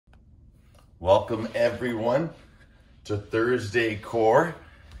Welcome everyone to Thursday Core.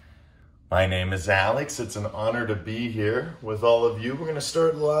 My name is Alex. It's an honor to be here with all of you. We're going to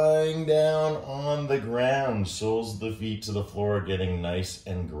start lying down on the ground. Soles of the feet to the floor, getting nice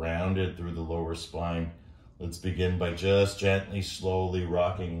and grounded through the lower spine. Let's begin by just gently, slowly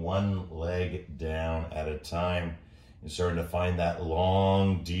rocking one leg down at a time. You're starting to find that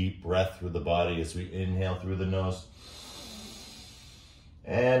long, deep breath through the body as we inhale through the nose.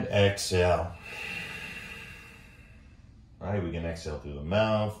 And exhale. All right, we can exhale through the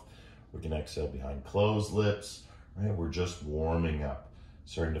mouth. We can exhale behind closed lips. Right, we're just warming up,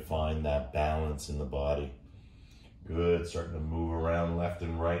 starting to find that balance in the body. Good, starting to move around left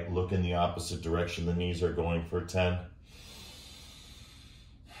and right. Look in the opposite direction the knees are going for 10.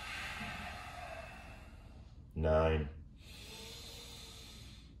 9.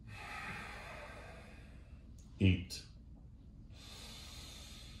 8.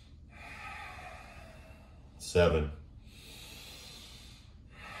 7.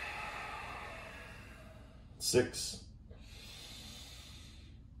 6.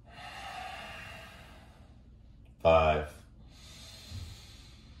 5.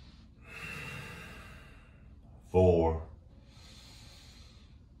 4.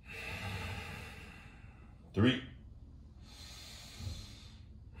 3.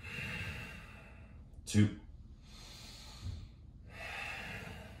 2.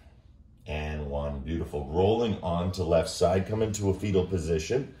 And 1. Beautiful. Rolling onto left side. Come into a fetal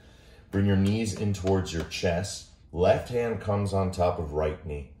position. Bring your knees in towards your chest. Left hand comes on top of right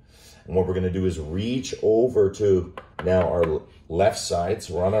knee. And what we're going to do is reach over to now our left side.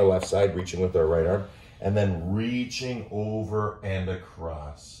 So we're on our left side, reaching with our right arm. And then reaching over and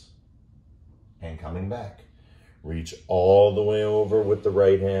across. And coming back. Reach all the way over with the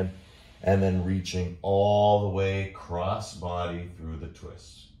right hand. And then reaching all the way cross body through the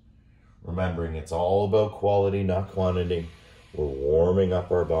twist. Remembering it's all about quality, not quantity. We're warming up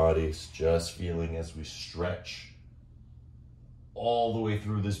our bodies, just feeling as we stretch all the way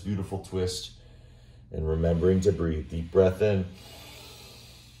through this beautiful twist. And remembering to breathe. Deep breath in.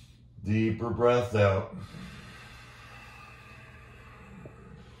 Deeper breath out.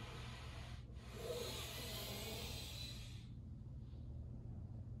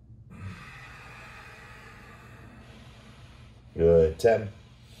 Good. 10.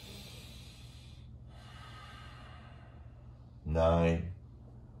 9.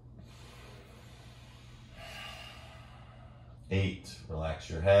 8. Relax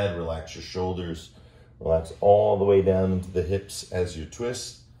your head, relax your shoulders, relax all the way down into the hips as you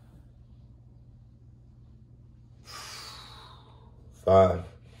twist. 5.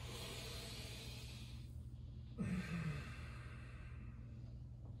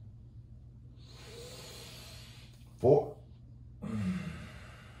 4.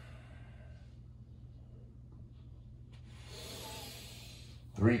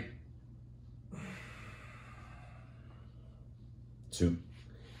 3. 2.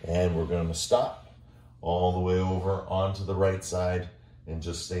 And we're going to stop all the way over onto the right side and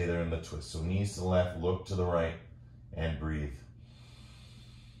just stay there in the twist. So knees to the left, look to the right, and breathe.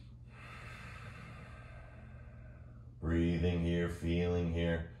 Breathing here, feeling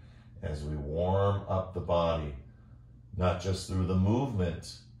here as we warm up the body, not just through the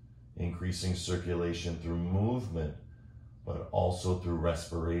movement, increasing circulation through movement, but also through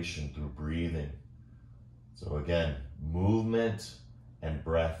respiration, through breathing. So again, movement and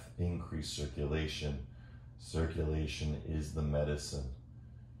breath increase circulation. Circulation is the medicine.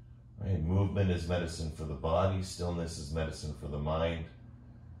 Right? Movement is medicine for the body. Stillness is medicine for the mind.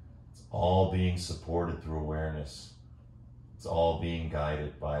 It's all being supported through awareness. It's all being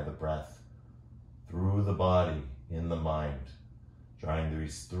guided by the breath through the body, in the mind. Trying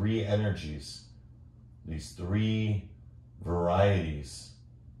these three energies, these three varieties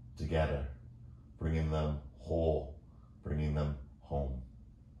together, bringing them whole, bringing them home.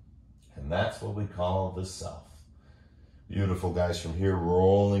 And that's what we call the self. Beautiful, guys. From here,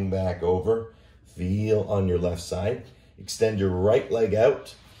 rolling back over. Feel on your left side. Extend your right leg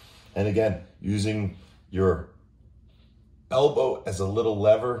out. And again, using your elbow as a little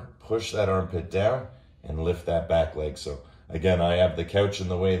lever, push that armpit down and lift that back leg. So again, I have the couch in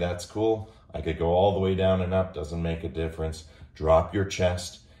the way. That's cool. I could go all the way down and up, doesn't make a difference. Drop your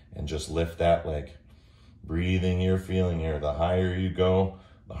chest and just lift that leg. Breathing here, feeling here. The higher you go,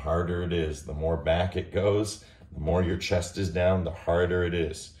 the harder it is. The more back it goes, the more your chest is down, the harder it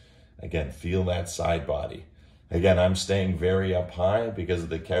is. Again, feel that side body. Again, I'm staying very up high because of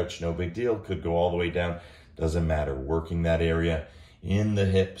the couch, no big deal. Could go all the way down, doesn't matter. Working that area in the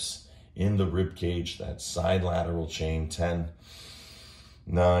hips, in the rib cage, that side lateral chain. 10,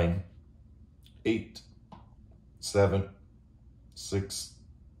 9, 8, 7, 6,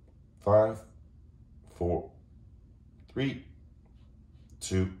 5, 4, 3,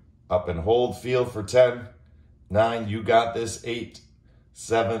 2, up and hold. Feel for 10, 9, you got this. 8,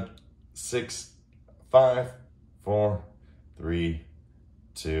 7, 6, 5, 4, 3,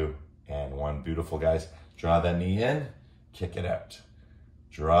 2, and 1. Beautiful, guys. Draw that knee in, kick it out.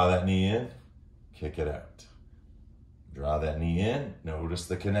 Draw that knee in, kick it out. Draw that knee in, notice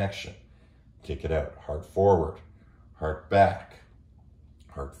the connection. Kick it out. Heart forward, heart back,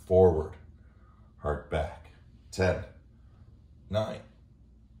 heart forward, heart back. 10, 9,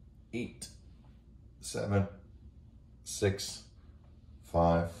 8, 7, 6,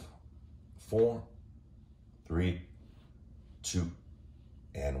 5, 4, 3, 2,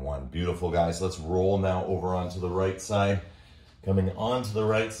 and 1. Beautiful, guys. Let's roll now over onto the right side. Coming onto the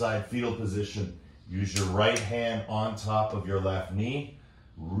right side, fetal position. Use your right hand on top of your left knee.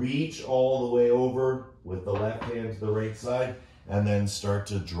 Reach all the way over with the left hand to the right side, and then start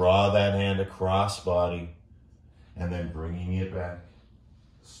to draw that hand across body, and then bringing it back,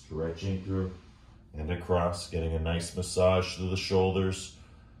 stretching through and across, getting a nice massage through the shoulders,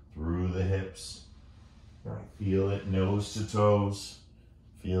 through the hips. All right, feel it nose to toes.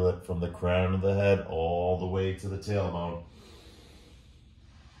 Feel it from the crown of the head all the way to the tailbone.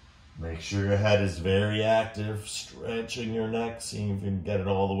 Make sure your head is very active, stretching your neck, seeing if you can get it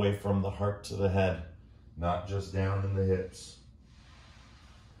all the way from the heart to the head, not just down in the hips.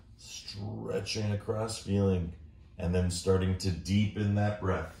 Stretching across, feeling, and then starting to deepen that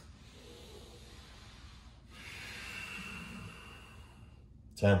breath.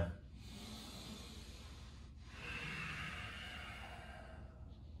 10.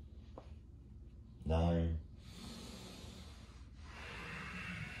 9.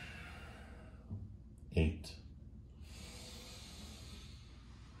 8.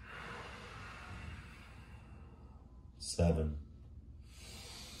 7.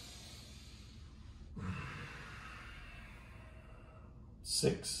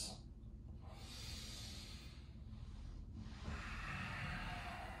 6.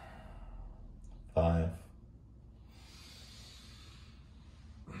 5.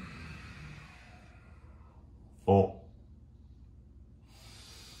 4.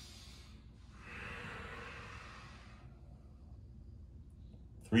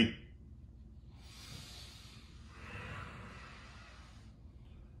 3.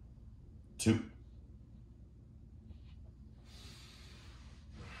 2.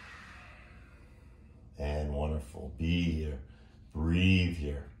 And wonderful. Be here. Breathe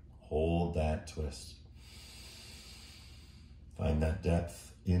here. Hold that twist. Find that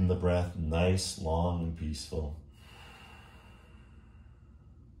depth in the breath, nice, long, and peaceful.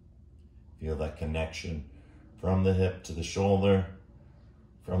 Feel that connection from the hip to the shoulder,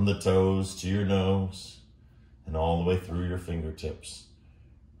 from the toes to your nose, and all the way through your fingertips.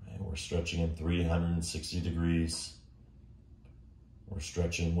 And we're stretching in 360 degrees. We're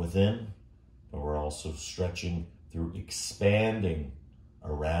stretching within, but we're also stretching through expanding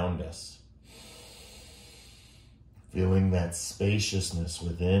around us. Feeling that spaciousness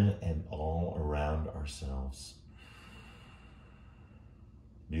within and all around ourselves.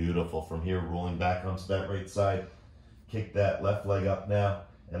 Beautiful. From here, rolling back onto that right side. Kick that left leg up now.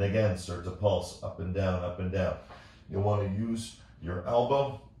 And again, start to pulse up and down, up and down. You'll want to use your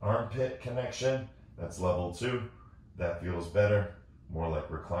elbow, armpit connection. That's level 2. That feels better. More like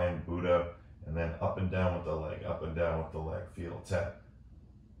reclined Buddha. And then up and down with the leg, up and down with the leg. Feel 10.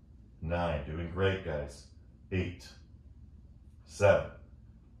 9. Doing great, guys. 8. 7.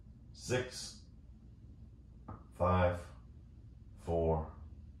 6. 5. 4.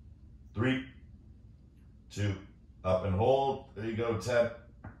 3. 2. Up and hold. There you go. 10.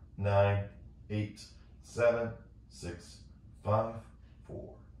 9. 8. 7. 6. 5.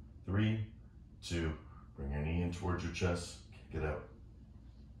 4. 3. 2. Bring your knee in towards your chest. Kick it out.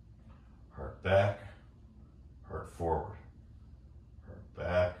 Heart back. Heart forward. Heart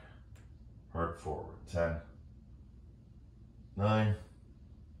back. Heart forward. 10. 9.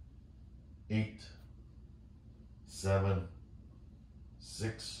 8. 7.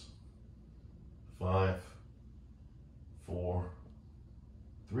 6. 5. 4.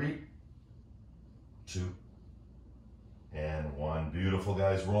 3. 2. And 1. Beautiful,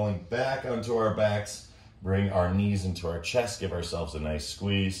 guys. Rolling back onto our backs. Bring our knees into our chest. Give ourselves a nice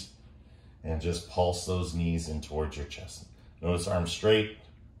squeeze. And just pulse those knees in towards your chest. Notice arms straight,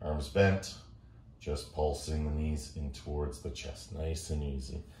 arms bent. Just pulsing the knees in towards the chest. Nice and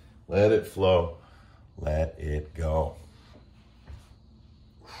easy. Let it flow. Let it go.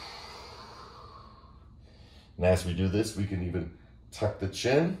 And as we do this, we can even tuck the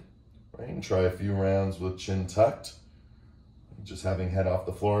chin, right? And try a few rounds with chin tucked, just having head off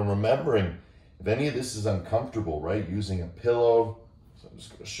the floor and remembering if any of this is uncomfortable, right? Using a pillow. So I'm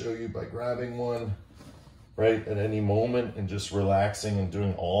just going to show you by grabbing one, right, at any moment and just relaxing and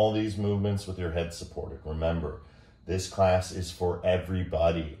doing all these movements with your head supported. Remember, this class is for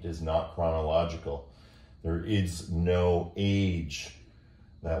everybody. It is not chronological. There is no age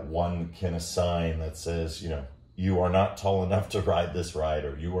that one can assign that says, you know, you are not tall enough to ride this ride,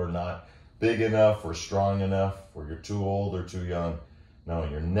 or you are not big enough or strong enough, or you're too old or too young. No,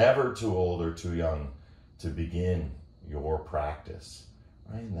 you're never too old or too young to begin your practice,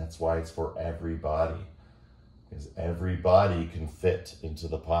 right? And that's why it's for everybody, because everybody can fit into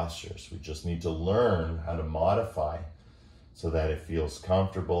the postures. We just need to learn how to modify so that it feels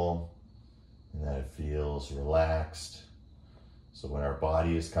comfortable and that it feels relaxed. So when our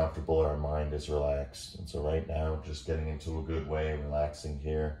body is comfortable, our mind is relaxed. And so right now, just getting into a good way, relaxing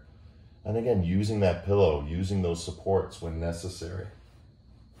here. And again, using that pillow, using those supports when necessary.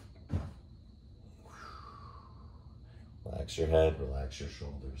 Relax your head, relax your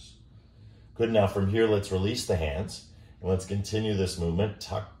shoulders. Good, now from here, let's release the hands. And let's continue this movement,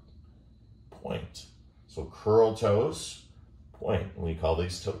 tuck, point. So curl toes, point. And we call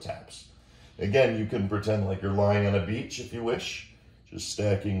these toe taps. Again, you can pretend like you're lying on a beach if you wish. Just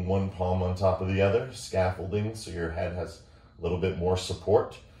stacking one palm on top of the other, scaffolding so your head has a little bit more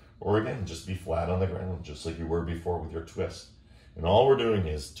support. Or again, just be flat on the ground, just like you were before with your twist. And all we're doing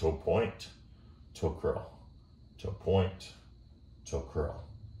is toe point, toe curl, toe point, toe curl,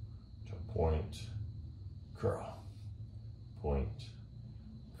 toe point, curl, point,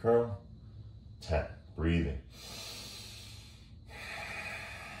 curl. 10, breathing.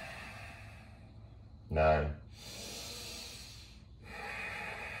 9,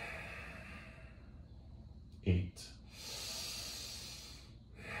 8,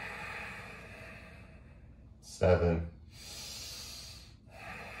 7,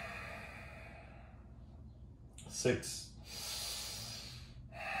 6,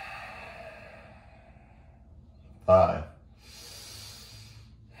 5,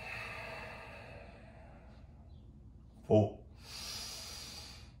 4,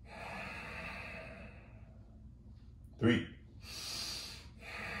 3,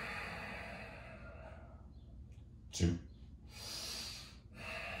 2.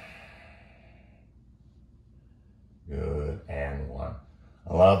 Good, and 1.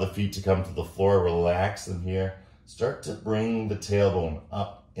 Allow the feet to come to the floor, relax them here. Start to bring the tailbone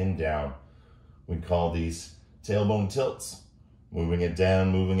up and down. We call these tailbone tilts. Moving it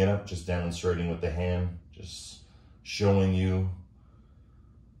down, moving it up, just demonstrating with the hand, just showing you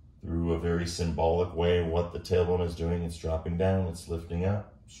through a very symbolic way what the tailbone is doing. It's dropping down, it's lifting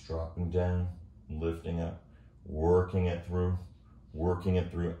up, it's dropping down, lifting up, working it through,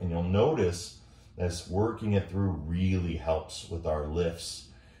 and you'll notice that working it through really helps with our lifts.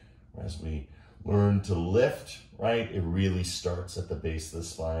 As we learn to lift, right, it really starts at the base of the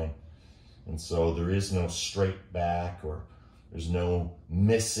spine. And so there is no straight back, or there's no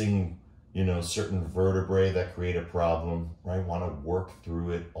missing, you know, certain vertebrae that create a problem, right? Want to work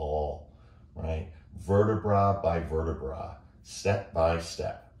through it all, right? Vertebra by vertebra, step by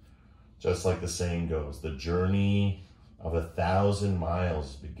step. Just like the saying goes, the journey of 1,000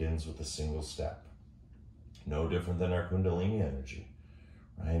 miles begins with a single step. No different than our Kundalini energy,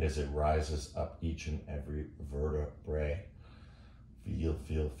 right? As it rises up each and every vertebrae. Feel,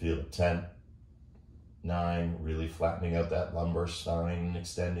 feel, feel. 10, 9, really flattening out that lumbar spine,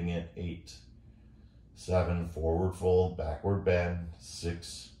 extending it. 8, 7, forward fold, backward bend.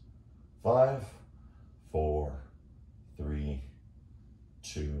 6, 5, 4, 3,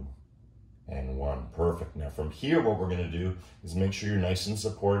 2, and 1. Perfect. Now from here, what we're going to do is make sure you're nice and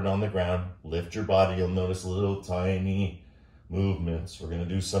supported on the ground. Lift your body. You'll notice little tiny movements. We're going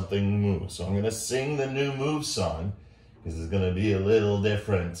to do something new. So I'm going to sing the new move song because it's going to be a little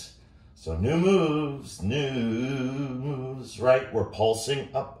different. So new moves, right? We're pulsing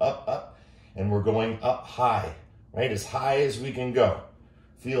up, up, up, and we're going up high, right? As high as we can go.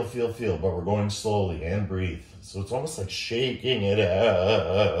 Feel, feel, feel, but we're going slowly, and breathe. So it's almost like shaking it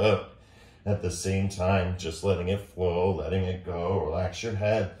up. At the same time, just letting it flow, letting it go, relax your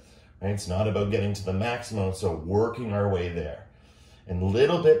head, right? It's not about getting to the maximum, so working our way there. And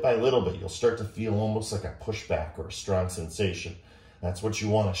little bit by little bit, you'll start to feel almost like a pushback or a strong sensation. That's what you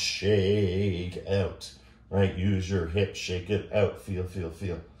want to shake out, right? Use your hips, shake it out, feel, feel,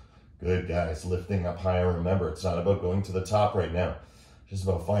 feel. Good, guys, lifting up higher. Remember, it's not about going to the top right now. Just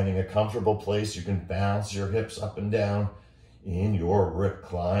about finding a comfortable place. You can bounce your hips up and down in your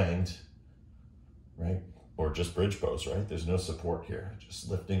reclined, right? or just bridge pose, right? There's no support here. Just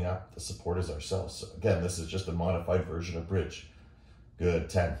lifting up, the support is ourselves. So again, this is just a modified version of bridge.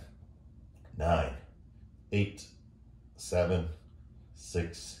 Good, 10, 9, 8, 7,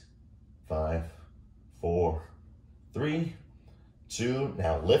 6, 5, 4, 3, 2.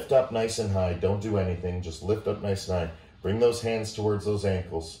 Now lift up nice and high. Don't do anything. Just lift up nice and high. Bring those hands towards those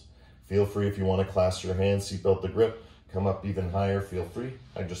ankles. Feel free if you want to clasp your hands, seatbelt the grip, come up even higher, feel free.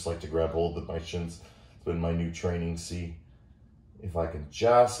 I just like to grab hold of my shins. It's been my new training. See if I can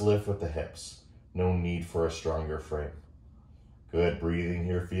just lift with the hips. No need for a stronger frame. Good, breathing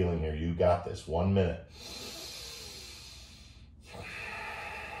here, feeling here. You got this. 1 minute.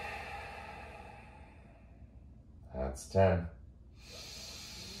 That's 10.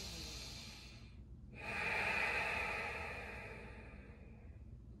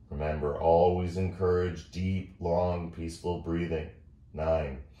 Remember, always encourage deep, long, peaceful breathing.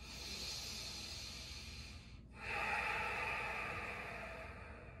 9.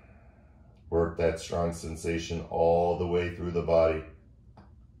 Work that strong sensation all the way through the body.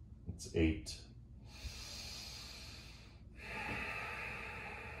 It's 8.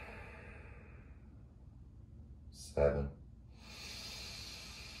 7.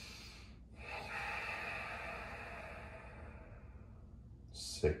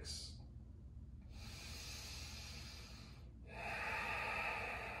 6.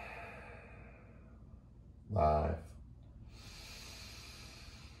 5.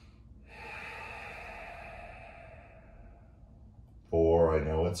 4. I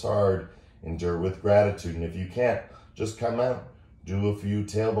know it's hard. Endure with gratitude. And if you can't, just come out. Do a few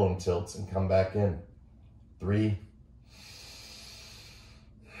tailbone tilts and come back in. 3.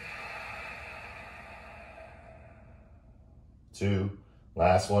 2.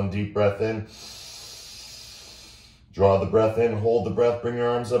 Last one, deep breath in. Draw the breath in, hold the breath, bring your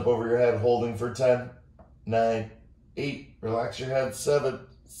arms up over your head, holding for 10, 9, 8, relax your head, 7,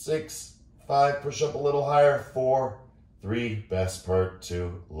 6, 5, push up a little higher, 4, 3, best part,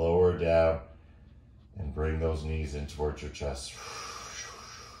 2, lower down, and bring those knees in towards your chest.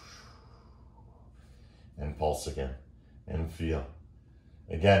 And pulse again, and feel.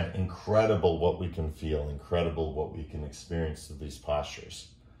 Again, incredible what we can feel, incredible what we can experience through these postures.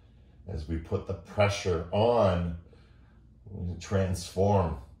 As we put the pressure on, we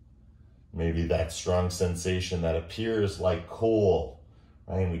transform maybe that strong sensation that appears like coal,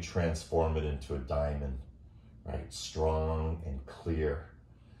 right? And we transform it into a diamond, right? Strong and clear.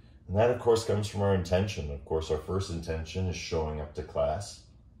 And that, of course, comes from our intention. Of course, our first intention is showing up to class,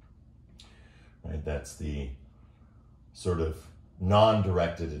 right? That's the sort of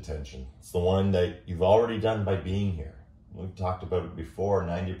non-directed attention. It's the one that you've already done by being here. We've talked about it before.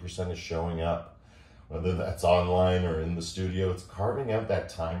 90% is showing up, whether that's online or in the studio. It's carving out that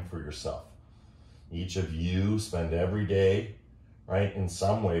time for yourself. Each of you spend every day, right, in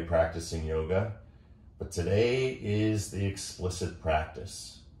some way practicing yoga, but today is the explicit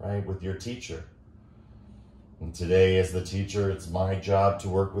practice, right, with your teacher. And today, as the teacher, it's my job to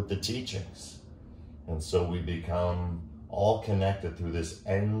work with the teachings. And so we become all connected through this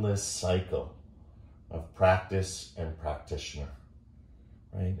endless cycle of practice and practitioner,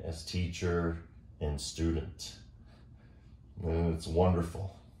 right? As teacher and student. And it's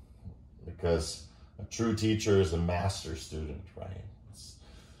wonderful because a true teacher is a master student, right?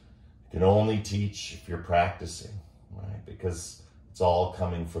 You can only teach if you're practicing, right? Because it's all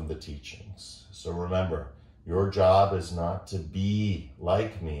coming from the teachings. So remember, your job is not to be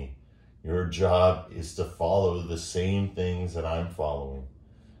like me. Your job is to follow the same things that I'm following,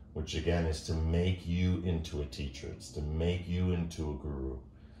 which again is to make you into a teacher. It's to make you into a guru.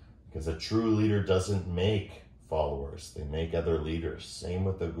 Because a true leader doesn't make followers. They make other leaders. Same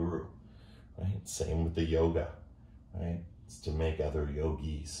with the guru, right? Same with the yoga, right? It's to make other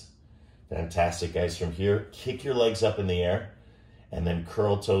yogis. Fantastic, guys. From here, kick your legs up in the air and then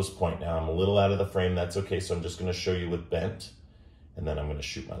curl toes, point. Now I'm a little out of the frame. That's okay. So I'm just going to show you with bent. And then I'm going to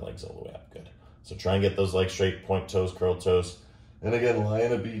shoot my legs all the way up. Good. So try and get those legs straight, point toes, curl toes. And again, lie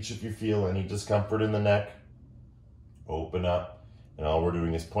on a beach if you feel any discomfort in the neck. Open up. And all we're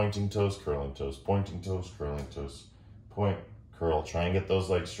doing is pointing toes, curling toes, pointing toes, curling toes. Point, curl. Try and get those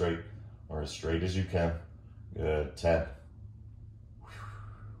legs straight or as straight as you can. Good. 10.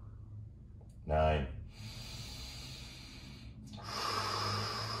 9.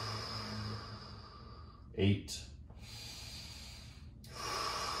 8.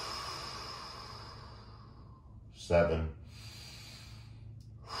 7.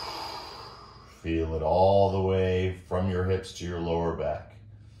 Feel it all the way from your hips to your lower back.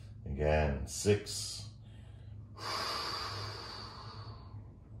 Again, 6.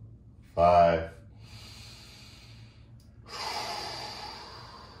 5.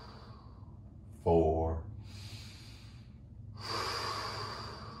 4,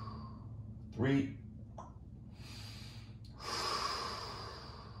 3,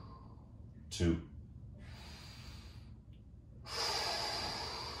 2,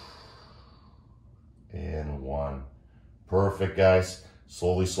 and 1. Perfect, guys.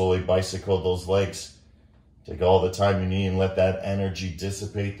 Slowly, slowly bicycle those legs. Take all the time you need and let that energy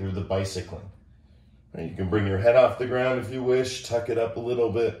dissipate through the bicycling. Right, you can bring your head off the ground if you wish, tuck it up a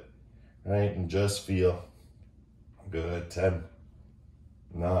little bit, right, and just feel. Good. 10,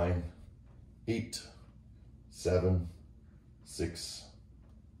 9, 8, 7, 6,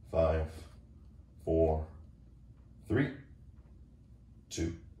 5, 4, 3,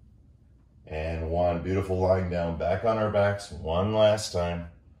 2, and 1. Beautiful. Lying down, back on our backs. One last time.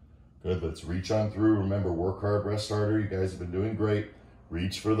 Good. Let's reach on through. Remember, work hard, rest harder. You guys have been doing great.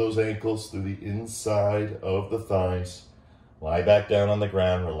 Reach for those ankles through the inside of the thighs. Lie back down on the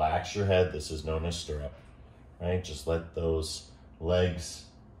ground. Relax your head. This is known as stirrup. Right? Just let those legs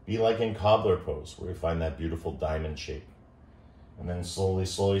be like in cobbler pose, where you find that beautiful diamond shape. And then slowly,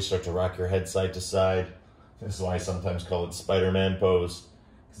 slowly start to rock your head side to side. This is why I sometimes call it Spider-Man pose,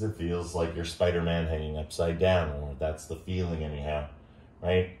 because it feels like you're Spider-Man hanging upside down, or that's the feeling anyhow,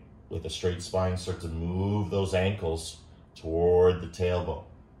 right? With a straight spine, start to move those ankles toward the tailbone.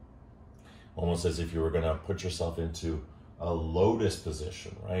 Almost as if you were going to put yourself into a lotus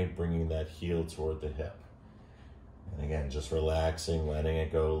position, right? Bringing that heel toward the hip. And again, just relaxing, letting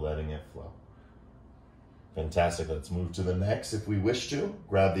it go, letting it flow. Fantastic. Let's move to the necks if we wish to.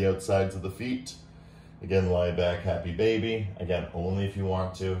 Grab the outsides of the feet. Again, lie back, happy baby. Again, only if you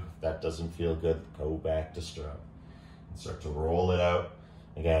want to. If that doesn't feel good, go back to stirrup. And start to roll it out.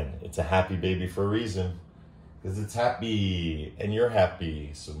 Again, it's a happy baby for a reason. Because it's happy and you're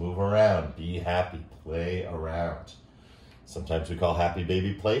happy. So move around, be happy, play around. Sometimes we call happy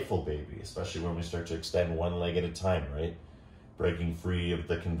baby playful baby, especially when we start to extend one leg at a time, right? Breaking free of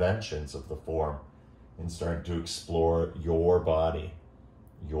the conventions of the form and starting to explore your body,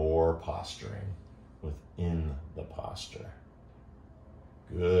 your posturing within the posture.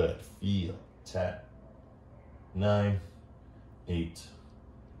 Good. Feel. 10, 9, 8,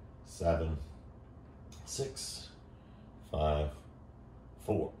 7, 6, 5,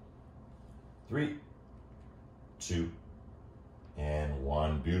 4, 3, 2, and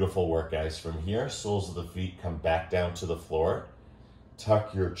 1. Beautiful work, guys. From here, soles of the feet come back down to the floor.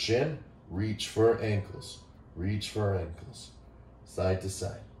 Tuck your chin. Reach for ankles. Reach for ankles. Side to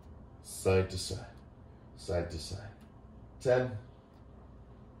side. Side to side. Side to side. 10.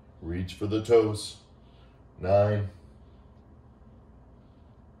 Reach for the toes. 9,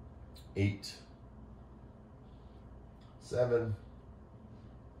 8, 7,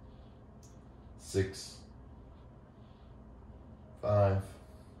 6, 5,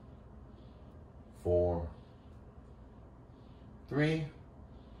 4, 3,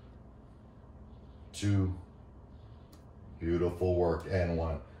 2, beautiful work, and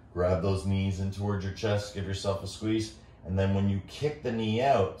 1. Grab those knees in towards your chest, give yourself a squeeze, and then when you kick the knee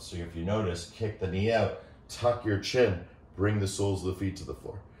out, so if you notice, kick the knee out, tuck your chin, bring the soles of the feet to the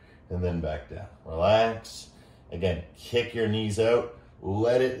floor, and then back down. Relax. Again, kick your knees out,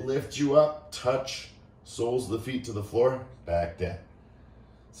 let it lift you up, touch soles of the feet to the floor, back down.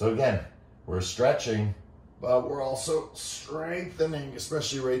 So again, we're stretching, but we're also strengthening,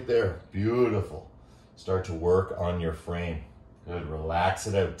 especially right there. Beautiful. Start to work on your frame. Good. Relax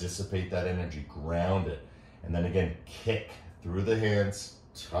it out, dissipate that energy, ground it. And then again, kick through the hands,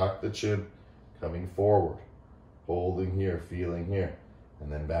 tuck the chin, coming forward, holding here, feeling here,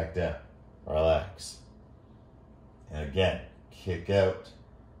 and then back down. Relax. And again, kick out,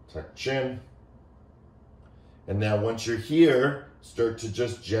 tuck chin. And now once you're here, start to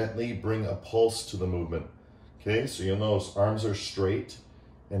just gently bring a pulse to the movement. Okay, so you'll notice arms are straight.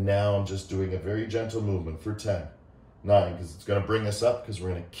 And now I'm just doing a very gentle movement for 10, 9, because it's going to bring us up because we're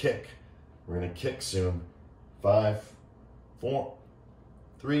going to kick. We're going to kick soon. 5, 4,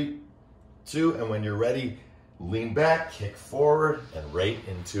 3, 2, and when you're ready, lean back, kick forward, and right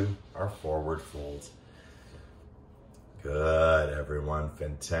into our forward fold. Good, everyone.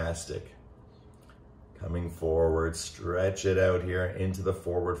 Fantastic. Coming forward, stretch it out here into the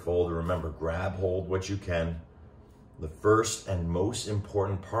forward fold. Remember, grab hold what you can. The first and most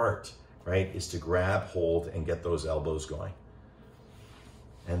important part, right, is to grab hold and get those elbows going.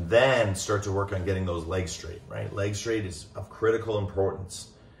 And then start to work on getting those legs straight, right? Leg straight is of critical importance.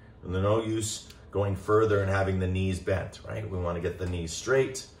 And there's no use going further and having the knees bent, right? We want to get the knees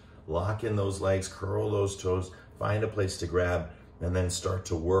straight, lock in those legs, curl those toes, find a place to grab, and then start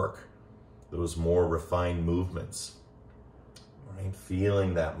to work those more refined movements. right?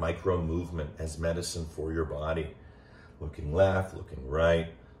 Feeling that micro movement as medicine for your body. Looking left, looking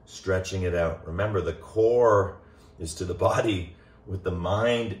right, stretching it out. Remember, the core is to the body what the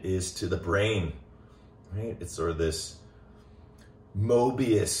mind is to the brain, right? It's sort of this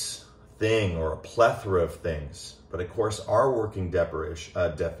Mobius thing or a plethora of things. But of course, our working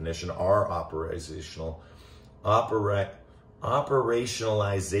definition, our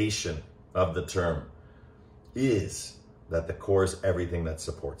operationalization of the term is that the core is everything that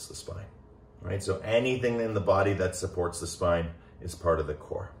supports the spine, right? So anything in the body that supports the spine is part of the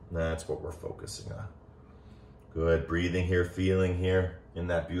core. That's what we're focusing on. Good, breathing here, feeling here in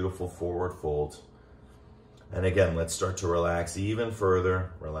that beautiful forward fold. And again, let's start to relax even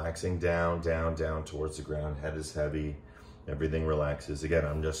further, relaxing down, down, down towards the ground. Head is heavy, everything relaxes. Again,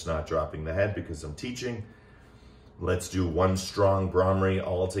 I'm just not dropping the head because I'm teaching. Let's do one strong Brahmari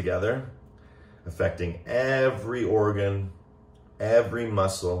all together, affecting every organ, every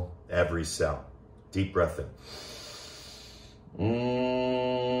muscle, every cell. Deep breath in.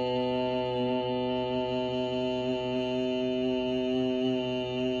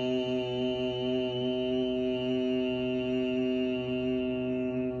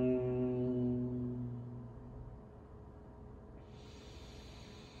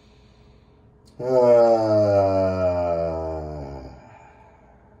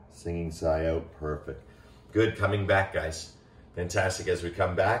 Singing sigh out, perfect. Good, coming back, guys. Fantastic. As we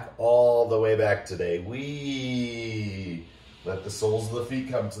come back, all the way back today, we let the soles of the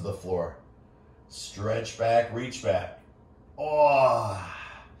feet come to the floor. Stretch back, reach back. Oh,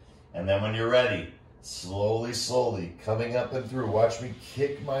 and then when you're ready, slowly, slowly coming up and through. Watch me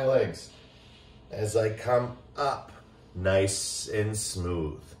kick my legs as I come up, nice and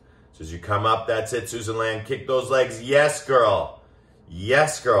smooth. So as you come up, that's it, Susan Land. Kick those legs. Yes, girl.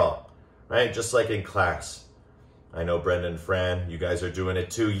 Yes, girl. Right? Just like in class. I know Brendan and Fran, you guys are doing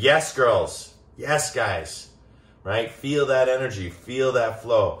it too. Yes, girls. Yes, guys. Right? Feel that energy. Feel that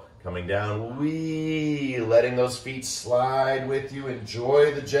flow. Coming down. Letting those feet slide with you.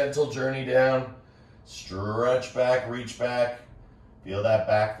 Enjoy the gentle journey down. Stretch back, reach back. Feel that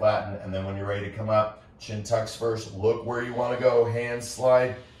back flatten. And then when you're ready to come up, chin tucks first. Look where you want to go. Hands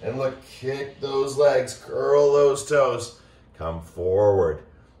slide. And look, kick those legs. Curl those toes. Come forward.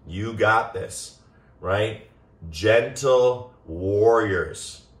 You got this, right? Gentle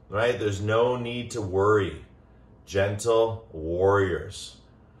warriors, right? There's no need to worry. Gentle warriors,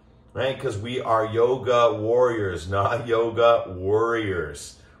 right? Because we are yoga warriors, not yoga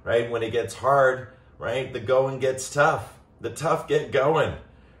worriers, right? When it gets hard, right? The going gets tough. The tough get going,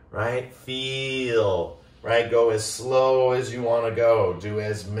 right? Feel, right? Go as slow as you want to go. Do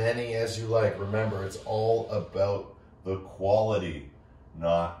as many as you like. Remember, it's all about the quality,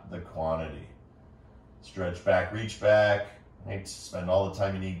 not the quantity. Stretch back, reach back. Right? Spend all the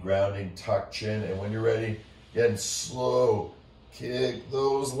time you need grounding, tuck chin, and when you're ready, again, slow. Kick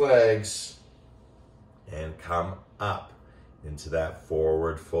those legs and come up into that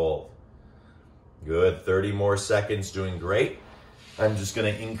forward fold. Good, 30 more seconds, doing great. I'm just gonna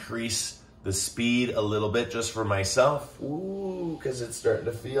increase the speed a little bit just for myself. Ooh, because it's starting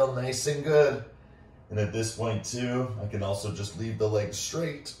to feel nice and good. And at this point too, I can also just leave the legs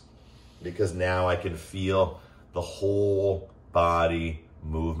straight because now I can feel the whole body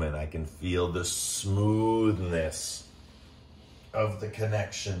movement. I can feel the smoothness of the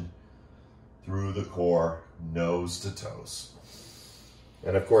connection through the core, nose to toes.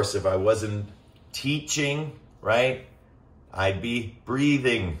 And of course, if I wasn't teaching, right, I'd be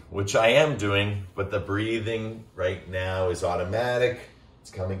breathing, which I am doing, but the breathing right now is automatic.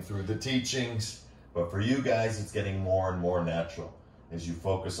 It's coming through the teachings. But for you guys, it's getting more and more natural. As you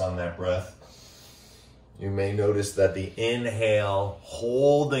focus on that breath, you may notice that the inhale,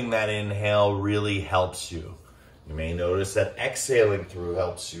 holding that inhale really helps you. You may notice that exhaling through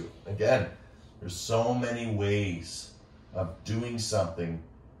helps you. Again, there's so many ways of doing something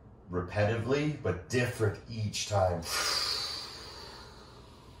repetitively, but different each time.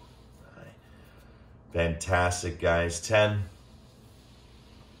 Fantastic, guys. 10.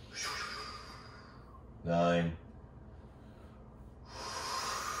 9,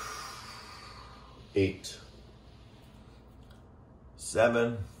 8,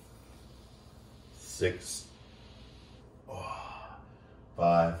 7, 6,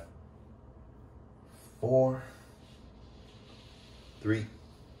 5, 4, 3,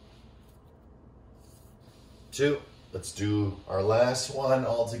 2. Let's do our last one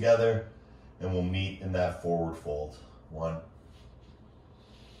all together, and we'll meet in that forward fold. 1.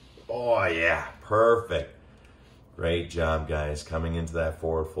 Oh yeah, perfect. Great job, guys. Coming into that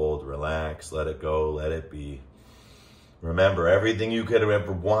forward fold, relax, let it go, let it be. Remember, everything you could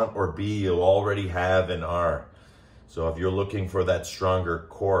ever want or be, you already have and are. So if you're looking for that stronger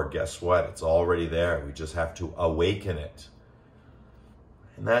core, guess what? It's already there. We just have to awaken it.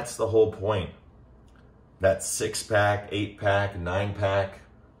 And that's the whole point. That 6-pack, 8-pack, 9-pack,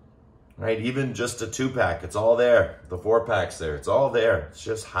 right? Even just a 2-pack, it's all there. The 4-pack's there, it's all there. It's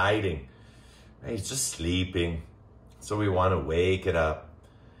just hiding, right? It's just sleeping. So we want to wake it up,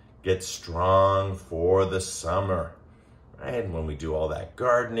 get strong for the summer, right? And when we do all that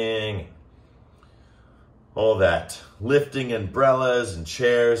gardening, all that lifting umbrellas and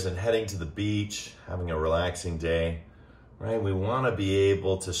chairs and heading to the beach, having a relaxing day, right? We want to be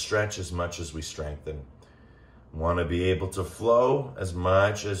able to stretch as much as we strengthen. We want to be able to flow as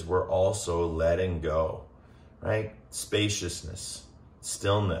much as we're also letting go, right? Spaciousness,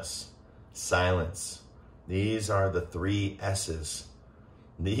 stillness, silence. These are the 3 S's.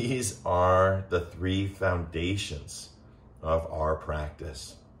 These are the 3 foundations of our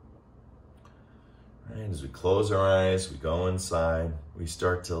practice. Right? As we close our eyes, we go inside, we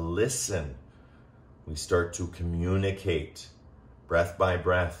start to listen. We start to communicate, breath by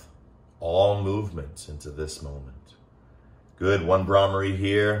breath, all movements into this moment. Good, 1 Brahmari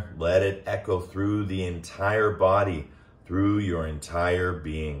here. Let it echo through the entire body, through your entire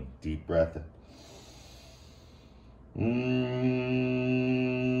being. Deep breath in.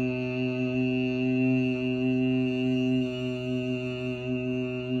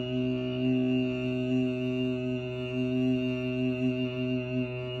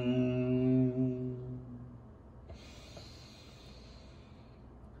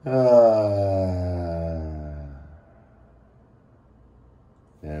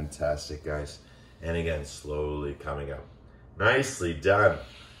 Fantastic, guys. And again, slowly coming up. Nicely done.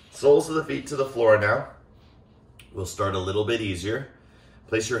 Soles of the feet to the floor now. We'll start a little bit easier.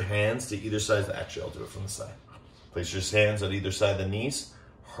 Place your hands to either side. Actually, I'll do it from the side. Place your hands on either side of the knees.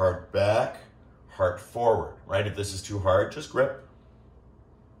 Heart back, heart forward, right? If this is too hard, just grip.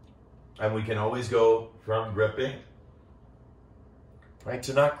 And we can always go from gripping, right,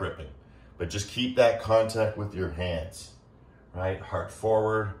 to not gripping. But just keep that contact with your hands, right? Heart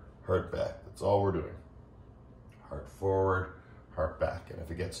forward, heart back. That's all we're doing. Heart forward, heart back. And if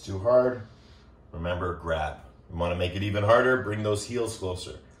it gets too hard, remember, grab. You want to make it even harder, bring those heels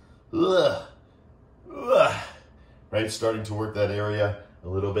closer. Ugh. Ugh. Right, starting to work that area a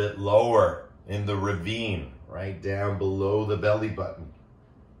little bit lower in the ravine, right down below the belly button.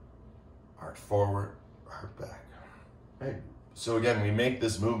 Heart forward, heart back. Right. So again, we make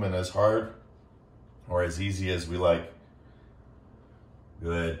this movement as hard or as easy as we like.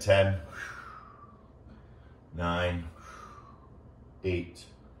 Good. 10, 9, 8,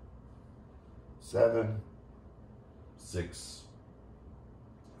 7, 6,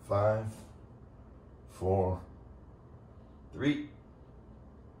 5, 4, 3,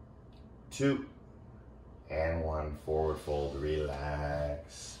 2, and 1. Forward fold,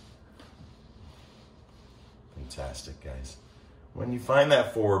 relax. Fantastic, guys. When you find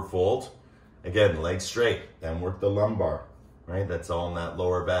that forward fold, again, legs straight, then work the lumbar, right? That's all in that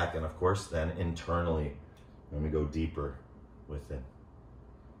lower back. And of course, then internally, when we go deeper within.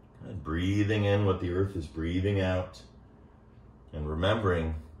 And breathing in what the earth is breathing out. And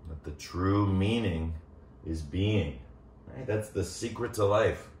remembering that the true meaning is being, right? That's the secret to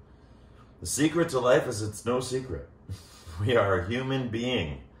life. The secret to life is it's no secret. We are a human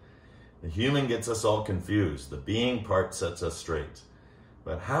being. The human gets us all confused. The being part sets us straight.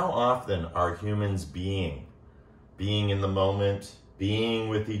 But how often are humans being? Being in the moment, being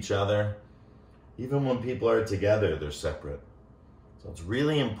with each other. Even when people are together, they're separate. So it's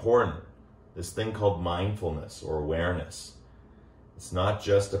really important, this thing called mindfulness or awareness. It's not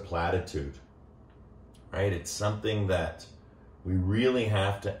just a platitude, right? It's something that we really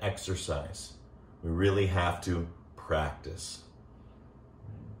have to exercise. We really have to practice.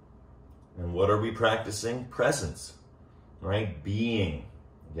 And what are we practicing? Presence, right? Being.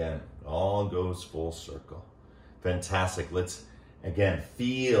 Again, it all goes full circle. Fantastic. Let's, again,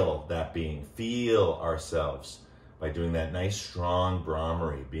 feel that being. Feel ourselves by doing that nice, strong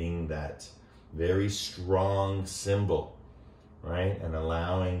Brahmari, being that very strong symbol, right? And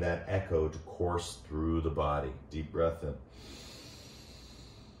allowing that echo to course through the body. Deep breath in.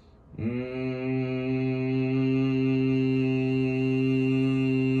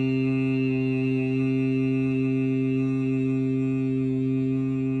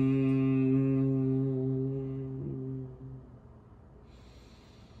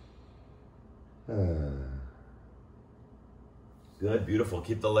 Good, beautiful.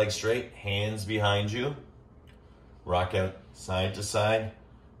 Keep the legs straight, hands behind you. Rock out side to side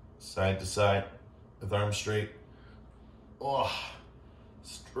with arms straight. Oh,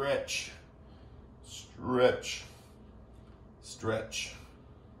 stretch, stretch, stretch,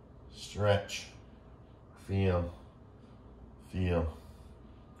 stretch. Feel, feel,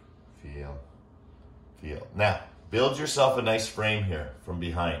 feel, feel. Now, build yourself a nice frame here from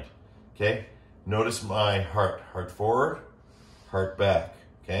behind, okay? Notice my heart. Heart forward, heart back,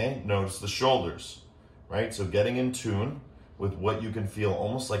 okay? Notice the shoulders, right? So getting in tune with what you can feel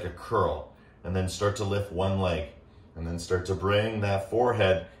almost like a curl, and then start to lift one leg, and then start to bring that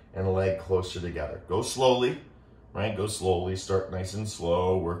forehead and leg closer together. Go slowly, right? Go slowly, start nice and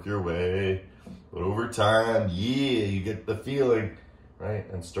slow, work your way, but over time, yeah, you get the feeling, right?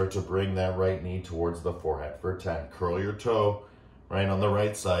 And start to bring that right knee towards the forehead for 10. Curl your toe, right on the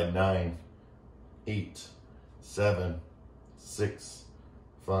right side. 9, 8, 7, 6,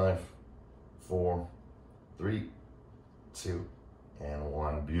 5, 4, 3, 2, and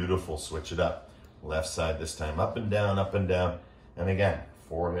 1. Beautiful. Switch it up. Left side this time. Up and down, up and down. And again,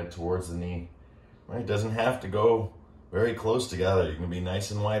 forehead towards the knee. Right? It doesn't have to go very close together. You can be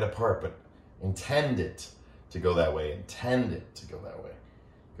nice and wide apart, but intend it to go that way. Intend it to go that way.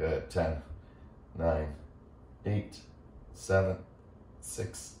 Good. 10, 9, 8, 7,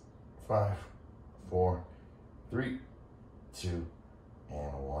 6, 5, 4, 3, 2,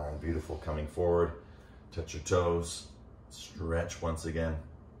 and 1. Beautiful. Coming forward. Touch your toes. Stretch once again.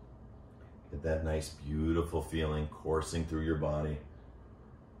 Get that nice, beautiful feeling coursing through your body.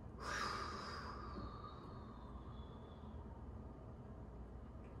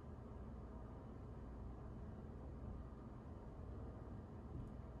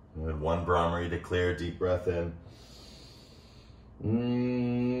 Good. One Brahmari to clear. Deep breath in.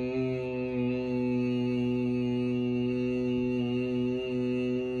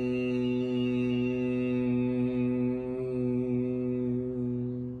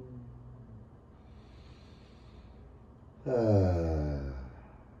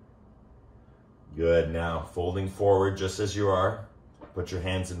 Good. Now, folding forward just as you are. Put your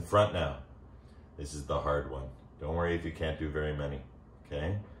hands in front now. This is the hard one. Don't worry if you can't do very many.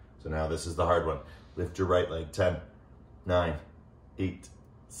 Okay? So now this is the hard one. Lift your right leg. 10, 9, 8,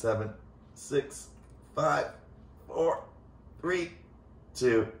 7, 6, 5, 4, 3,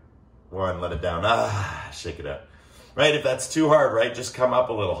 2, 1. Let it down. Shake it out. Right? If that's too hard, right, just come up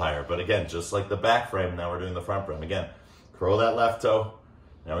a little higher. But again, just like the back frame, now we're doing the front frame. Again, curl that left toe.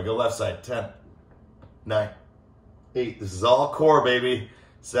 Now we go left side. 10, 9, 8. This is all core, baby.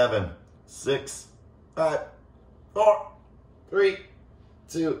 7, 6, 5, 4, 3,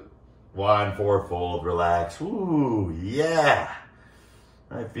 2, 1. Forward fold. Relax. Woo, yeah.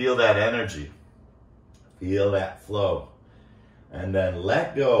 I feel that energy. Feel that flow. And then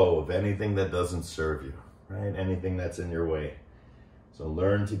let go of anything that doesn't serve you, right? Anything that's in your way. So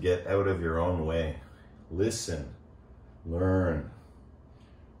learn to get out of your own way. Listen. Learn.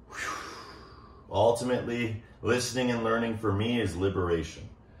 Ultimately, listening and learning for me is liberation,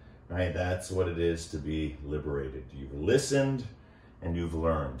 right? That's what it is to be liberated. You've listened and you've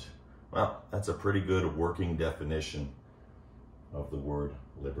learned. Well, that's a pretty good working definition of the word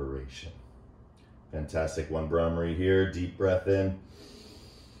liberation. Fantastic. One Brahmari here. Deep breath in.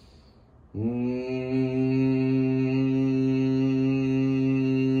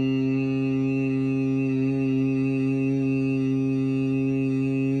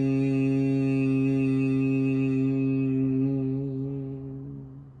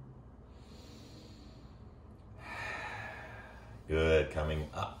 Good. Coming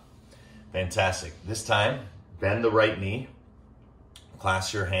up. Fantastic. This time, bend the right knee.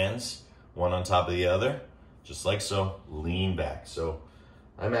 Clasp your hands, one on top of the other, just like so. Lean back. So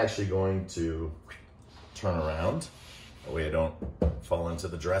I'm actually going to turn around. That way I don't fall into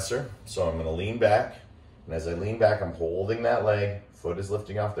the dresser. So I'm going to lean back. And as I lean back, I'm holding that leg. Foot is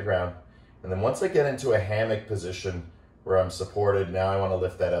lifting off the ground. And then once I get into a hammock position where I'm supported, now I want to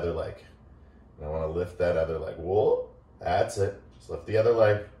lift that other leg. And I want to lift that other leg. Whoa, that's it. Just lift the other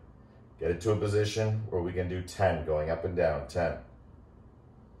leg. Get it to a position where we can do 10, going up and down. 10,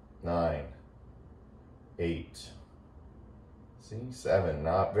 9, 8, see, 7,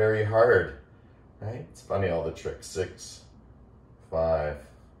 not very hard, right? It's funny, all the tricks. 6, 5,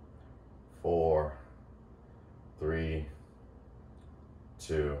 4, 3,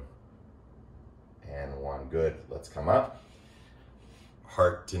 2, and 1. Good. Let's come up.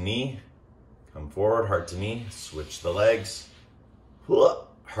 Heart to knee. Come forward, heart to knee. Switch the legs.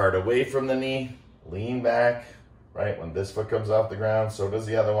 Heart away from the knee. Lean back. Right? When this foot comes off the ground, so does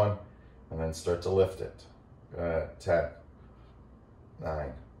the other one. And then start to lift it. 10,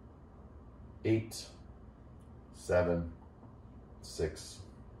 9, 8, 7, 6,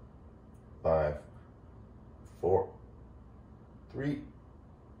 5, 4, 3,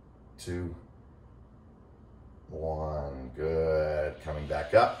 2, 1. Good. Coming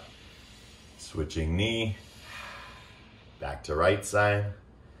back up. Switching knee. Back to right side.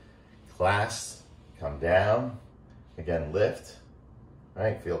 Clasp. Come down. Again, lift. All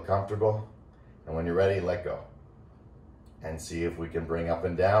right, feel comfortable. And when you're ready, let go. And see if we can bring up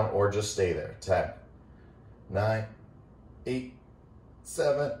and down or just stay there. 10, 9, 8,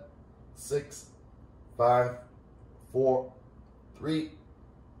 7, 6, 5, 4, 3,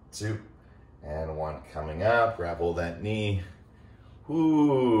 2, and 1. Coming up, grab hold of that knee.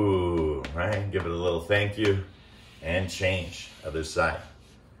 Ooh, right, give it a little thank you and change. Other side.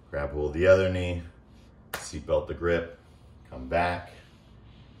 Grab hold of the other knee, seatbelt the grip, come back.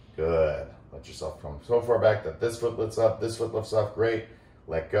 Good. Let yourself come so far back that this foot lifts up, this foot lifts up. Great.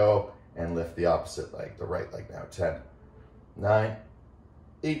 Let go and lift the opposite leg, the right leg now. 10, 9,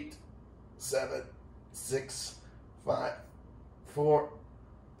 8, 7, 6, 5, 4,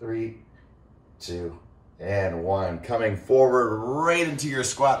 3, 2, and 1. Coming forward right into your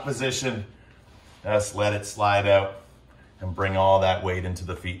squat position. Just let it slide out and bring all that weight into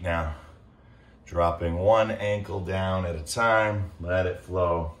the feet now. Dropping one ankle down at a time. Let it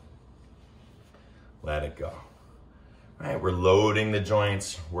flow. Let it go. All right, we're loading the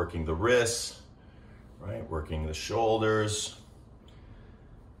joints, working the wrists, right? Working the shoulders,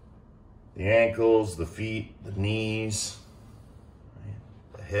 the ankles, the feet, the knees, right?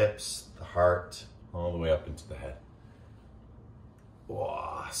 The hips, the heart, all the way up into the head.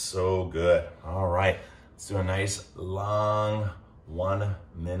 Wow, so good. All right, let's do a nice long 1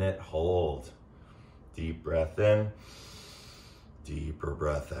 minute hold. Deep breath in, deeper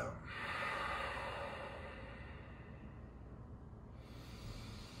breath out.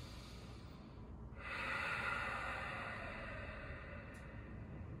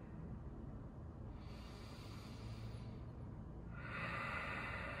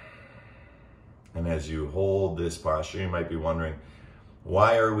 And as you hold this posture, you might be wondering,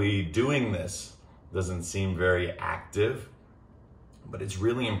 why are we doing this? Doesn't seem very active, but it's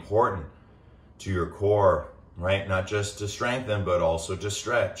really important to your core, right? Not just to strengthen, but also to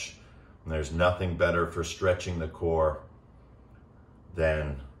stretch. And there's nothing better for stretching the core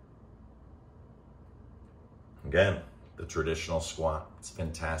than, again, the traditional squat. It's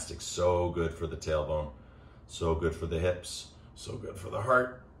fantastic. So good for the tailbone, so good for the hips, so good for the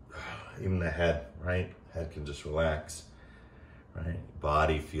heart. Even the head, right? Head can just relax, right?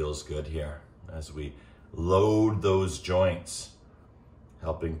 Body feels good here as we load those joints,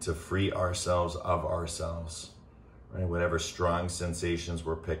 helping to free ourselves of ourselves, right? Whatever strong sensations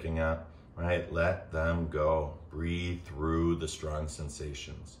we're picking up, right? Let them go. Breathe through the strong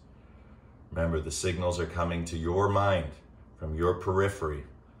sensations. Remember, the signals are coming to your mind from your periphery,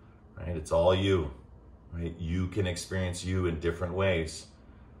 right? It's all you, right? You can experience you in different ways.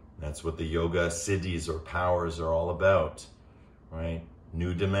 That's what the yoga siddhis or powers are all about, right?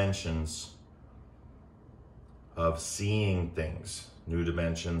 New dimensions of seeing things, new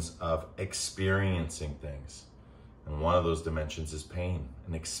dimensions of experiencing things. And one of those dimensions is pain,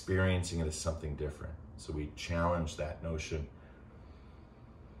 and experiencing it as something different. So we challenge that notion.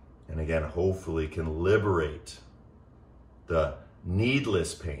 And again, hopefully can liberate the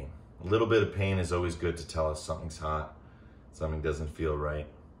needless pain. A little bit of pain is always good to tell us something's hot, something doesn't feel right.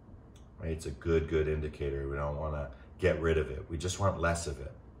 Right? It's a good indicator. We don't want to get rid of it. We just want less of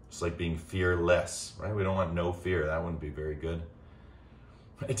it. It's like being fearless, right? We don't want no fear. That wouldn't be very good.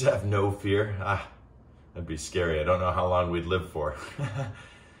 Right? To have no fear, that'd be scary. I don't know how long we'd live for.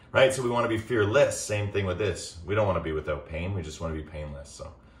 Right? So we want to be fearless. Same thing with this. We don't want to be without pain. We just want to be painless.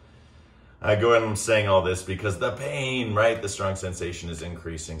 So I go ahead and I'm saying all this because the pain, right? The strong sensation is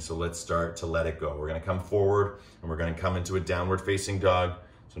increasing. So let's start to let it go. We're going to come forward and we're going to come into a downward facing dog.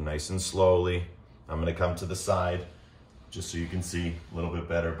 So nice and slowly, I'm gonna come to the side just so you can see a little bit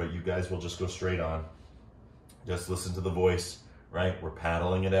better, but you guys will just go straight on. Just listen to the voice, right? We're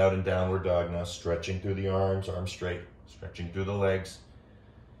paddling it out in downward dog now, stretching through the arms straight, stretching through the legs.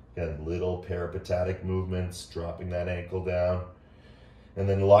 Again, little peripatetic movements, dropping that ankle down, and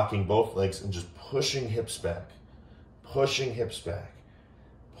then locking both legs and just pushing hips back, pushing hips back,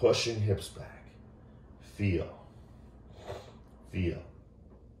 pushing hips back. Feel, feel.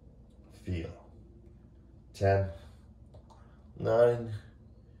 Feel. 10, 9,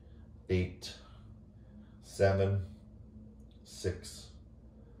 8, 7, 6,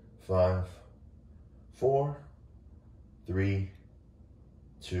 5, 4, 3,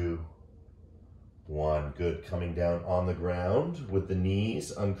 2, 1. Good. Coming down on the ground with the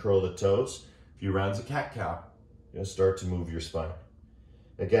knees, uncurl the toes. A few rounds of cat-cow. You're going to start to move your spine.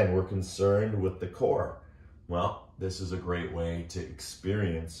 Again, we're concerned with the core. Well, this is a great way to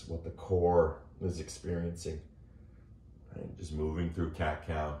experience what the core is experiencing. Right? Just moving through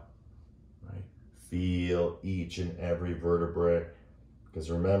cat-cow. Right? Feel each and every vertebrae.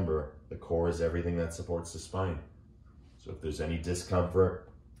 Because remember, the core is everything that supports the spine. So if there's any discomfort,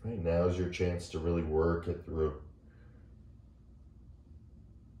 right, now's your chance to really work it through.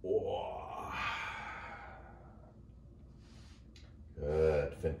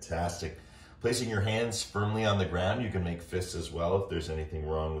 Good, fantastic. Placing your hands firmly on the ground, you can make fists as well if there's anything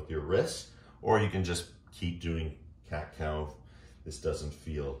wrong with your wrists, or you can just keep doing cat-cow if this doesn't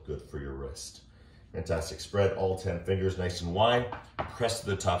feel good for your wrist. Fantastic. Spread all 10 fingers nice and wide. Press to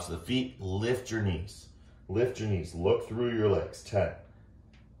the tops of the feet. Lift your knees. Lift your knees. Look through your legs. 10,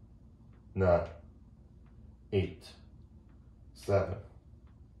 9, 8, 7,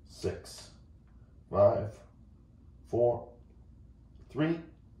 6, 5, 4, 3,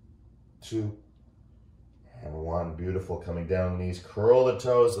 2, and 1. Beautiful. Coming down the knees. Curl the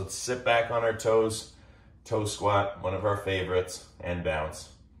toes. Let's sit back on our toes. Toe squat, one of our favorites, and bounce.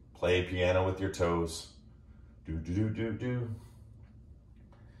 Play piano with your toes. Do, do, do, do, do.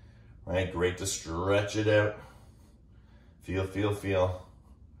 All right, great to stretch it out. Feel, feel, feel.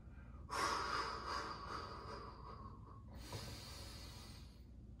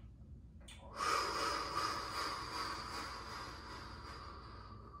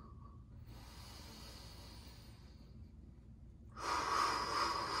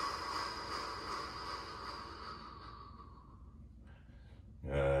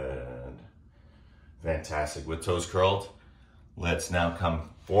 Fantastic. With toes curled, let's now come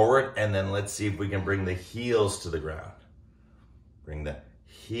forward and then let's see if we can bring the heels to the ground. Bring the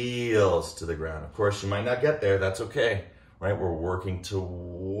heels to the ground. Of course, you might not get there. That's okay, right? We're working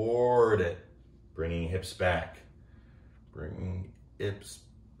toward it. Bringing hips back. Bringing hips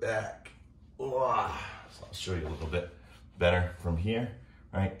back. So I'll show you a little bit better from here,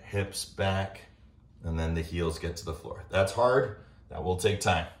 right? Hips back, and then the heels get to the floor. That's hard. That will take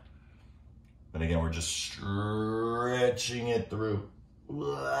time. But again, we're just stretching it through.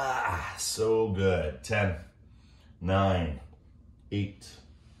 So good. 10, 9, 8,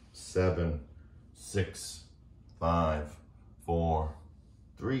 7, 6, 5, 4,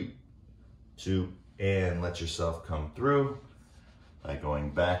 3, 2, and let yourself come through by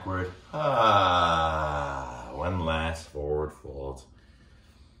going backward. One last forward fold.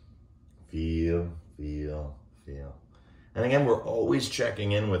 Feel, feel, feel. And again, we're always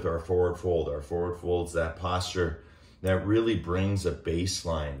checking in with our forward fold. Our forward fold's that posture that really brings a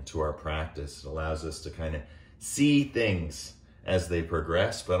baseline to our practice. It allows us to kind of see things as they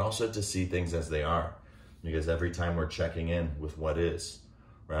progress, but also to see things as they are. Because every time we're checking in with what is,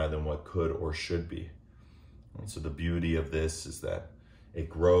 rather than what could or should be. And so the beauty of this is that it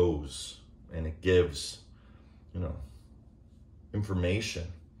grows and it gives, information,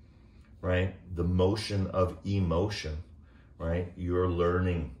 right? The motion of emotion. Right? You're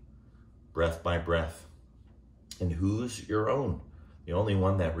learning breath by breath. And who's your own? The only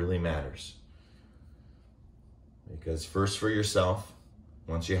one that really matters. Because first for yourself,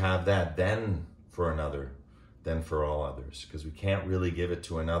 once you have that, then for another, then for all others. Because we can't really give it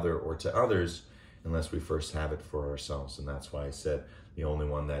to another or to others unless we first have it for ourselves. And that's why I said the only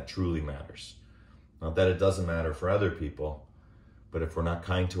one that truly matters. Not that it doesn't matter for other people, but if we're not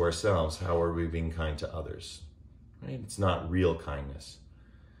kind to ourselves, how are we being kind to others? Right? It's not real kindness.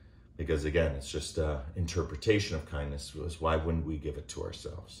 Because again, it's just an interpretation of kindness. Why wouldn't we give it to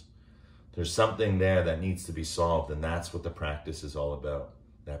ourselves? There's something there that needs to be solved, and that's what the practice is all about.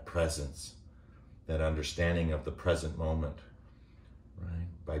 That presence, that understanding of the present moment, right?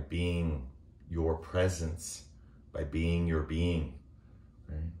 By being your presence, by being your being,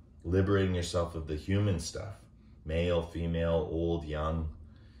 right? Liberating yourself of the human stuff, male, female, old, young,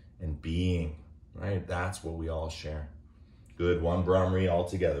 and being. Right? That's what we all share. Good. One Brahmari all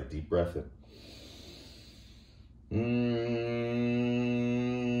together. Deep breath in.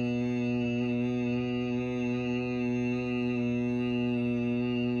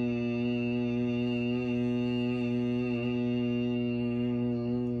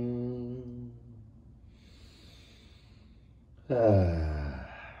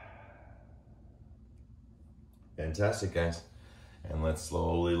 Fantastic, guys. And let's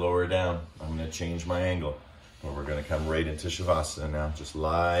slowly lower down. I'm going to change my angle. And we're going to come right into Shavasana now. Just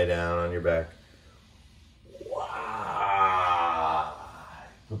lie down on your back. Wow.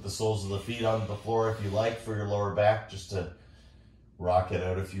 Put the soles of the feet on the floor if you like for your lower back, just to rock it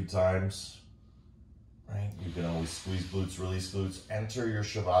out a few times. Right? You can always squeeze glutes, release glutes. Enter your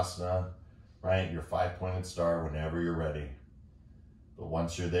Shavasana, right? Your 5-pointed star whenever you're ready. But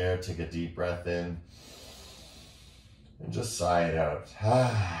once you're there, take a deep breath in. And just sigh it out.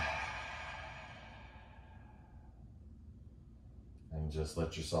 And just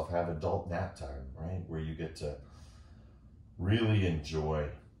let yourself have adult nap time, right? Where you get to really enjoy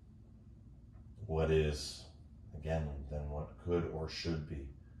what is, again, than what could or should be,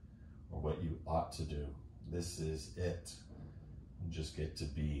 or what you ought to do. This is it. You just get to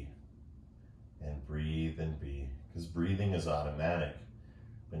be and breathe and be. Because breathing is automatic,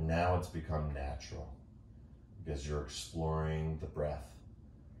 but now it's become natural because you're exploring the breath.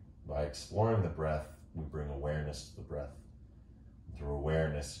 By exploring the breath, we bring awareness to the breath. Through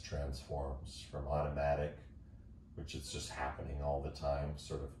awareness, it transforms from automatic, which is just happening all the time,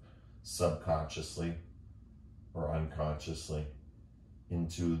 sort of subconsciously or unconsciously,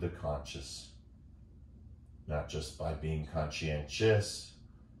 into the conscious. Not just by being conscientious,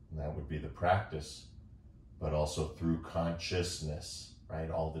 and that would be the practice, but also through consciousness, right?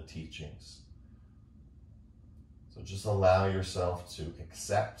 All the teachings. So just allow yourself to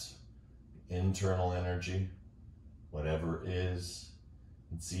accept internal energy, whatever is,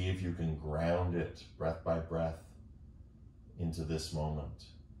 and see if you can ground it breath by breath into this moment.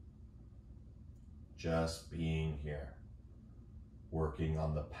 Just being here, working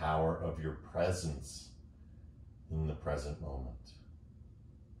on the power of your presence in the present moment.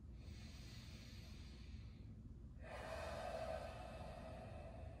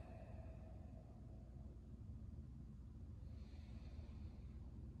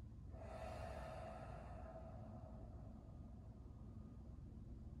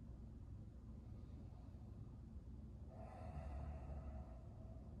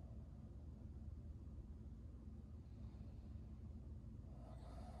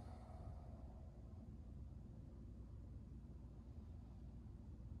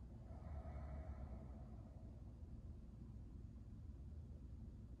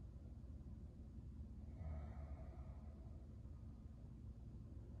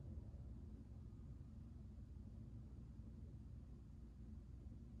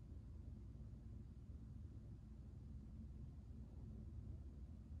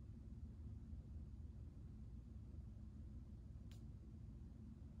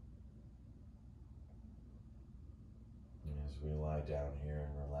 As we lie down here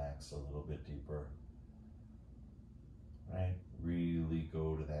and relax a little bit deeper, right? Really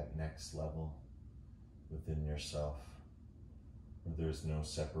go to that next level within yourself where there's no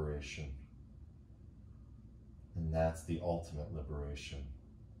separation. And that's the ultimate liberation.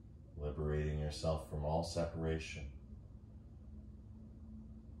 Liberating yourself from all separation.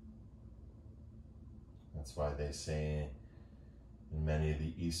 That's why they say in many of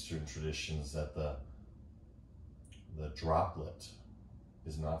the Eastern traditions that the droplet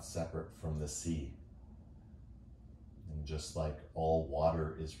is not separate from the sea. And just like all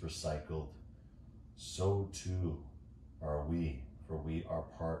water is recycled, so too are we, for we are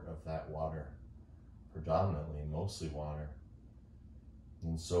part of that water, predominantly, mostly water.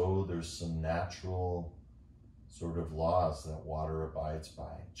 And so there's some natural sort of laws that water abides by.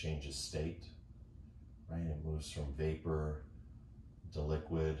 It changes state, right? It moves from vapor to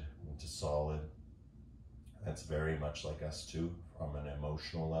liquid into solid. That's very much like us too, from an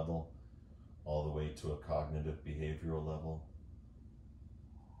emotional level all the way to a cognitive behavioral level.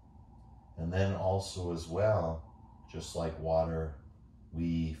 And then also as well, just like water,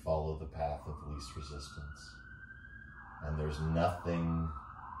 we follow the path of least resistance. And there's nothing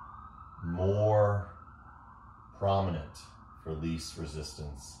more prominent for least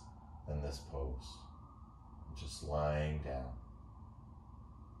resistance than this pose. Just lying down.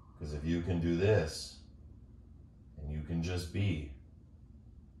 Because if you can do this, and you can just be,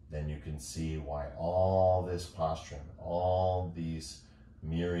 then you can see why all this posturing, all these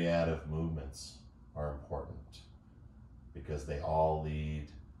myriad of movements are important, because they all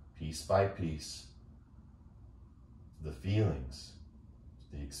lead piece by piece to the feelings,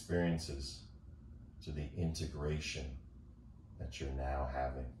 to the experiences, to the integration that you're now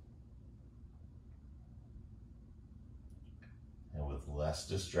having. And with less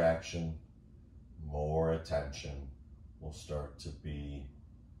distraction, more attention will start to be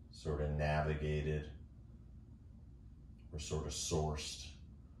sort of navigated or sort of sourced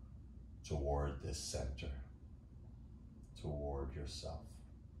toward this center, toward yourself.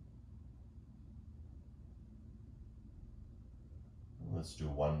 Let's do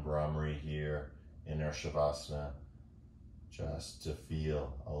one Brahmari here in our Shavasana, just to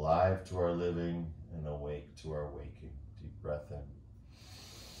feel alive to our living and awake to our waking. Deep breath in.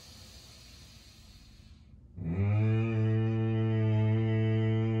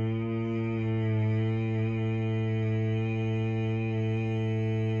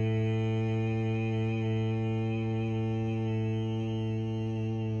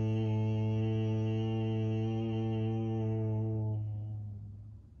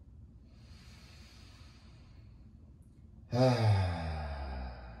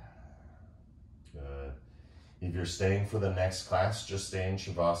 Good. If you're staying for the next class, just stay in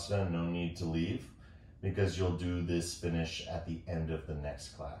Shavasana. No need to leave, because you'll do this finish at the end of the next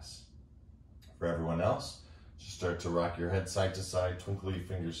class. For everyone else, just start to rock your head side to side, twinkle your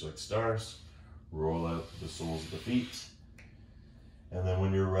fingers like stars, roll out the soles of the feet. And then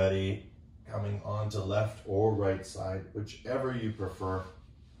when you're ready, coming onto left or right side, whichever you prefer,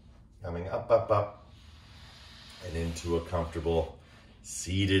 coming up, up, up, and into a comfortable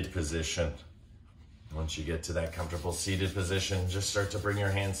seated position. Once you get to that comfortable seated position, just start to bring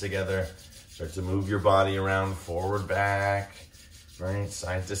your hands together, start to move your body around, forward, back, right,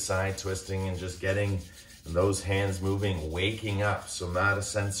 side to side, twisting and just getting those hands moving, waking up,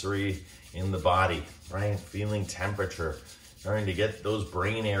 somatosensory in the body, right, feeling temperature, trying to get those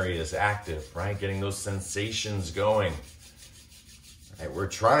brain areas active, right, getting those sensations going. Right, we're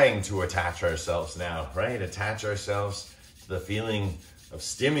trying to attach ourselves now, right, attach ourselves to the feeling of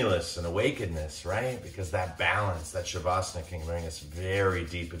stimulus and awakenedness, right, because that balance, that Shavasana can bring us very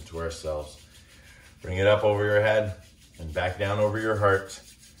deep into ourselves. Bring it up over your head and back down over your heart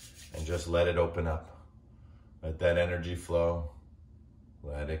and just let it open up. Let that energy flow.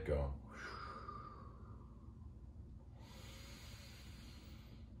 Let it go.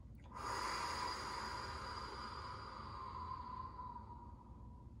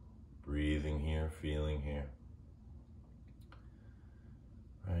 Breathing here, feeling here.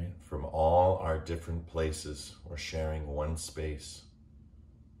 Right? From all our different places, we're sharing one space.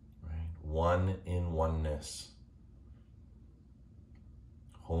 Right? One in oneness.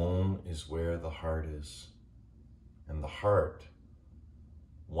 Home is where the heart is. And the heart,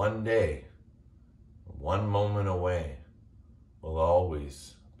 one day, one moment away, will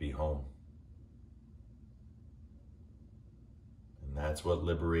always be home. And that's what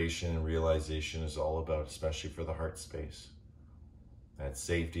liberation and realization is all about, especially for the heart space. That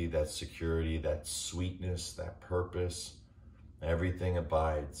safety, that security, that sweetness, that purpose, everything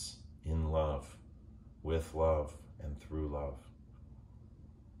abides in love, with love, and through love.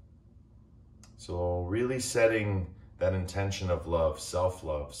 So really setting that intention of love,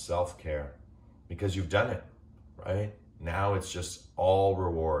 self-love, self-care, because you've done it, right? Now it's just all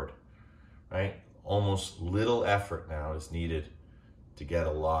reward, right? Almost little effort now is needed to get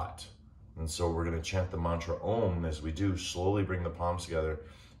a lot. And so we're going to chant the mantra Om as we do. Slowly bring the palms together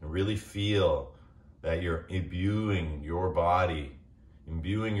and really feel that you're imbuing your body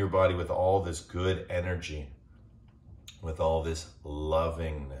with all this good energy, with all this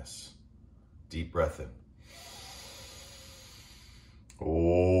lovingness. Deep breath in.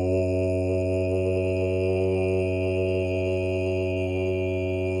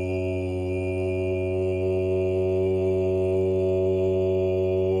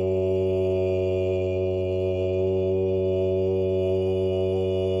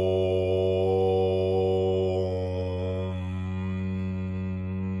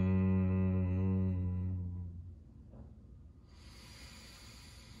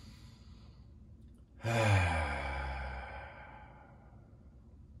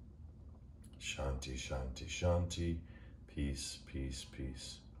 Shanti, shanti, shanti, peace, peace,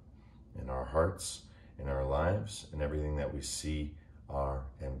 peace. In our hearts, in our lives, in everything that we see, are,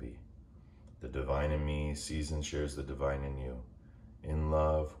 and be. The divine in me sees and shares the divine in you. In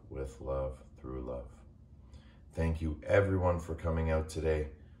love, with love, through love. Thank you everyone for coming out today.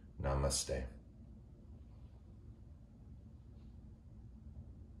 Namaste.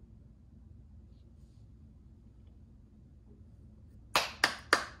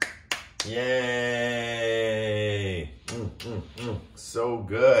 Yay! So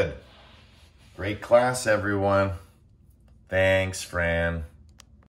good. Great class, everyone. Thanks, Fran.